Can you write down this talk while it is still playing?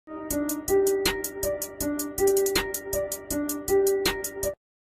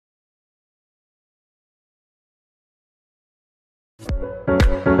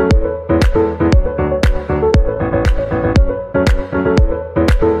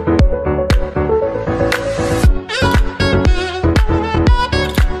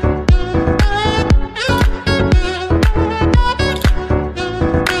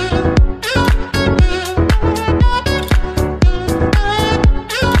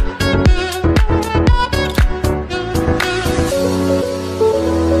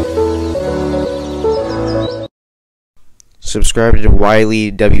Subscribe to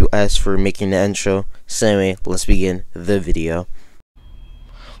Wiley WS for making the intro. So anyway, let's begin the video.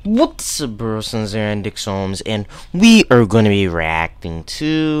 What's up, bros? I'm Aaron Dix Holmes, and we are going to be reacting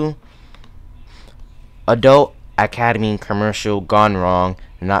to Adult Academy commercial Gone Wrong,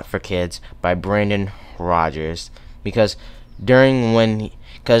 Not for Kids by Brandon Rogers. Because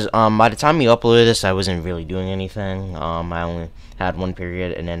by the time we uploaded this, I wasn't really doing anything. I only had one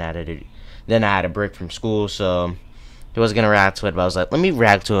period, and then I had a break from school, so I wasn't gonna react to it. But I was like, let me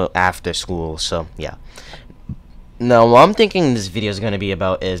react to it after school. So yeah. Now, what I'm thinking this video is gonna be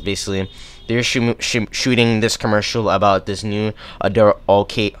about is basically they're shooting this commercial about this new adult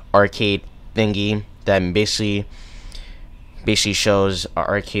arcade thingy that basically shows an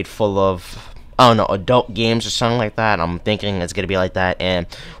arcade full of, I don't know, adult games or something like that. I'm thinking it's gonna be like that. And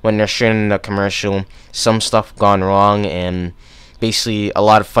when they're showing the commercial, some stuff gone wrong, and basically a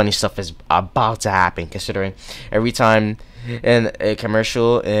lot of funny stuff is about to happen, considering every time in a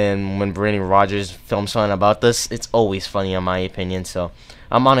commercial and when Brandon Rogers films something about this, it's always funny in my opinion. So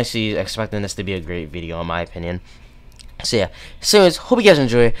I'm honestly expecting this to be a great video in my opinion. So yeah, so anyways, hope you guys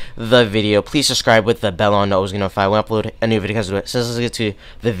enjoy the video. Please subscribe with the bell on, that was gonna notify when I upload a new video because of it. So let's get to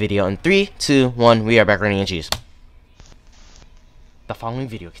the video in 3, 2, 1. We are back running in cheese. The following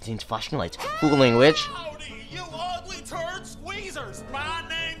video contains flashing lights, Google language.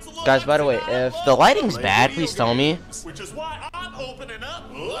 Guys, by the way, if the lighting's bad, please tell me. Which is why I'm opening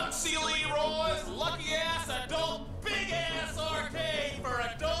up Luxy Leroy's Lucky Ass Adult Big Ass Arcade for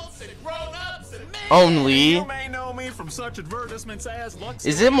adults and grown-ups and men. Only. You may know me from such advertisements as Luxy.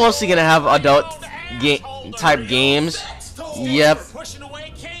 Is it mostly gonna have adult type games? Yep.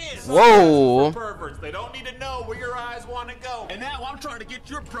 Whoa. They don't need to know where your eyes want to go. And now I'm trying to get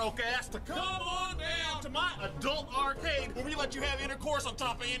your broke ass to come on down to my adult arcade, where we let you have intercourse on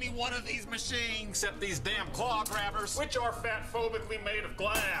top of any one of these machines, except these damn claw grabbers, which are fat-phobically made of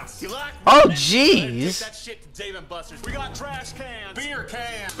glass. You like? Oh, jeez. Take that shit to Dave & Buster's. We got trash cans, beer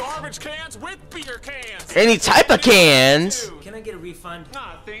cans, garbage cans with beer cans. Any type of cans. Can I get a refund?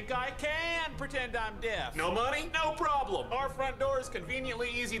 I think I can pretend I'm deaf. No money? No problem. Our front door is conveniently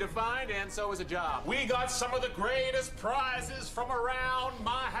easy to find, and so is a job. We got some of the greatest prizes from around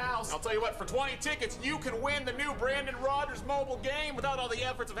my house. I'll tell you what, for 20 tickets, you can win the new Brandon Rogers mobile game without all the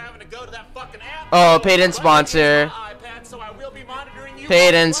efforts of having to go to that fucking app. Oh, paid-in sponsor. iPad, so I will be monitoring you.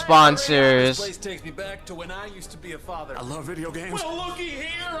 Paid-in sponsors. This place takes me back to when I used to be a father. I love video games. Well, looky here,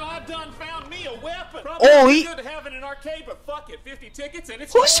 I done found me a weapon. Oh, he. Good to have it in an arcade, but fuck it, 50 tickets and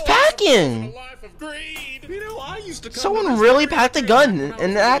it's Who's packing? a life of greed. You know, I used to come Someone really packed a gun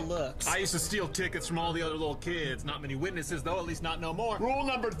in that. I used to steal tickets from all the other little kids. Not many witnesses, though, at least not no more. Rule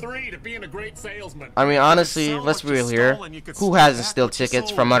number 3 to being a great salesman. I mean, honestly, let's be real here. Who hasn't steal tickets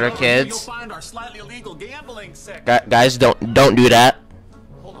from other kids? Guys, don't do that.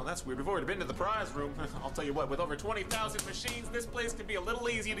 Hold on, that's weird. We've already been to the prize room. I'll tell you what, with over 20,000 machines, this place can be a little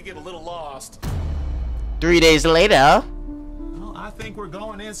easy to get a little lost. 3 days later. Well, I think we're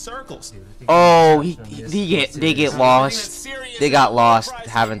going in circles. Oh, they get lost. They got lost,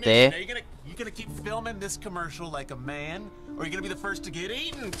 haven't they? Are you gonna keep filming this commercial like a man, or are you gonna be the first to get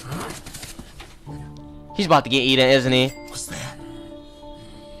eaten? He's about to get eaten, isn't he? What's that?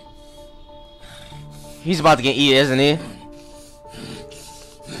 He's about to get eaten, isn't he?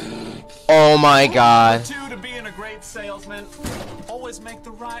 Oh my god. Two to being a great salesman, always make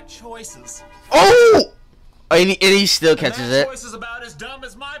the right choices. Oh! And he still catches it. Choice is about as dumb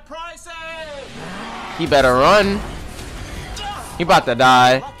as my prices. He better run. He about to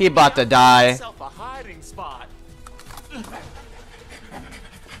die. He about to die. A hiding spot.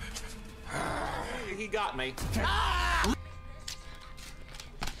 He got me.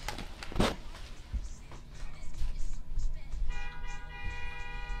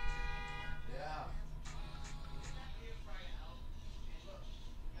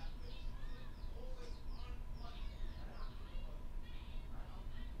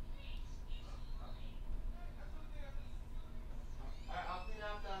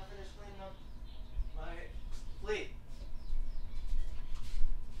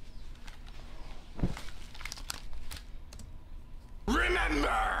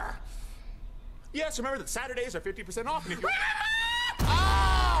 Remember! Yes, remember that Saturdays are 50% off. And if you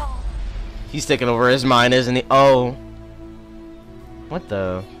He's taking over his mind, isn't he? Oh. What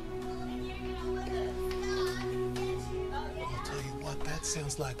the? I'll tell you what, that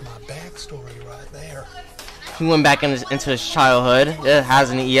sounds like my backstory right there. He went back into his childhood.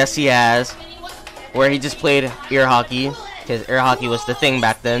 Hasn't he? Yes, he has. Where he just played air hockey. Because air hockey was the thing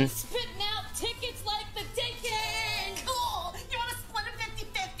back then.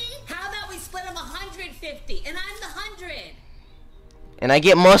 How about we split them 150 and I'm the 100? and I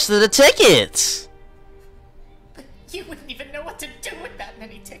get most of the tickets. But you wouldn't even know what to do with that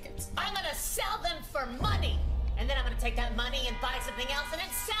many tickets. I'm gonna sell them for money, and then I'm gonna take that money and buy something else, and then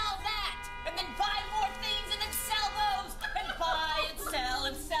sell that, and then buy more things, and then sell those, and buy and sell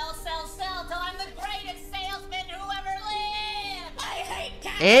and sell, till I'm the greatest salesman who ever lived. I hate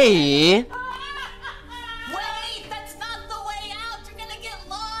cats. Hey. Wait, that's not the way out. You're gonna get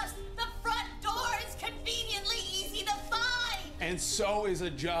lost. The front door is conveniently easy to find. And so is a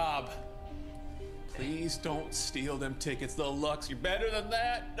job. Please don't steal them tickets, the Lux. You're better than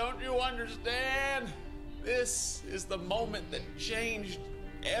that. Don't you understand? This is the moment that changed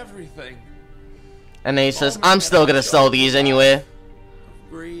everything. And then he says, I'm still gonna sell these anyway.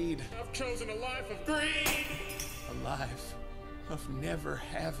 Greed. I've chosen a life of greed. A life of never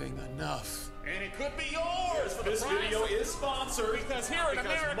having enough. And it could be yours for this video is sponsored because here in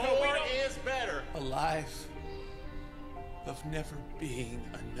America more is better. A life of never being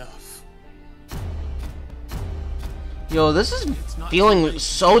enough. Yo, this is feeling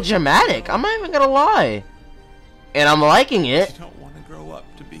so dramatic. I'm not even gonna lie. And I'm liking it. You don't want to grow up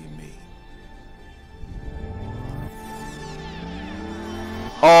to be me.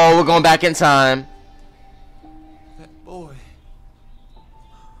 Oh, we're going back in time.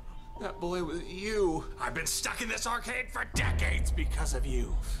 That boy was you. I've been stuck in this arcade for decades because of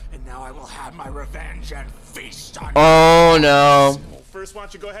you. And now I will have my revenge and feast on you. Oh no. Well, first, why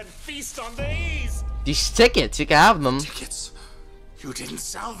don't you go ahead and feast on these? These tickets, you can have them. Tickets? You didn't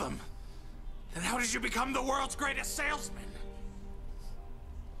sell them. Then how did you become the world's greatest salesman?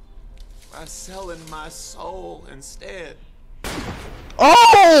 By selling my soul instead.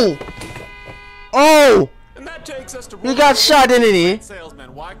 Oh! Oh! And that takes us to He got shot, didn't he?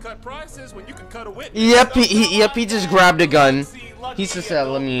 Salesman, why cut prices when you can cut a witness? Yep, he just grabbed a gun. He just said,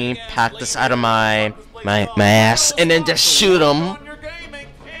 let me pack this out of my ass and then just shoot him.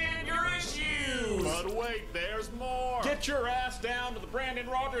 But wait, there's more. Get your ass down to the Brandon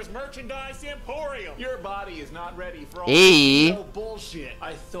Rogers Merchandise Emporium. Your body is not ready for all Hey. no bullshit.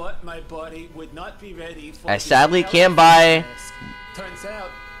 I thought my body would not be ready for I sadly can't buy. Turns out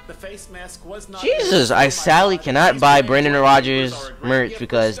the face mask was not. Jesus, I sadly cannot buy Brandon Rogers merch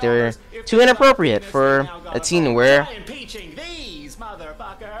because they're too inappropriate for a teen to wear. Impeaching these,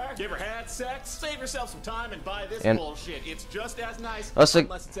 motherfucker. You ever had sex? Save yourself some time and buy this And bullshit. It's just as nice also,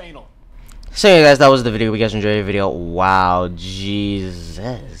 unless it's anal. so yeah, guys, that was the video. Hope you guys enjoyed the video. Wow,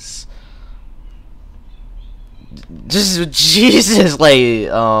 Jesus. Jesus, like,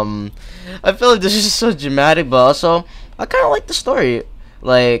 I feel like this is so dramatic, but also, I kind of like the story.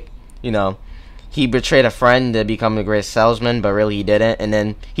 Like, you know, he betrayed a friend to become the greatest salesman, but really he didn't. And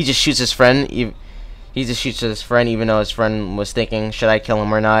then he just shoots his friend. He just shoots his friend, even though his friend was thinking, should I kill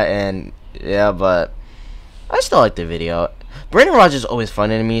him or not? And yeah, but I still like the video. Brandon Rogers is always fun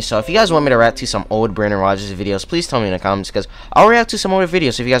to me, so if you guys want me to react to some old Brandon Rogers videos, please tell me in the comments, because I'll react to some older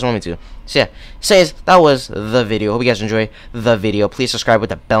videos if you guys want me to. So yeah, says that was the video. Hope you guys enjoy the video. Please subscribe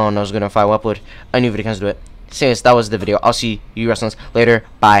with the bell on those if I upload a new video comes to it. Says that was the video. I'll see you wrestlers later.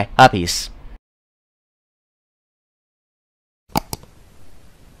 Bye. Peace.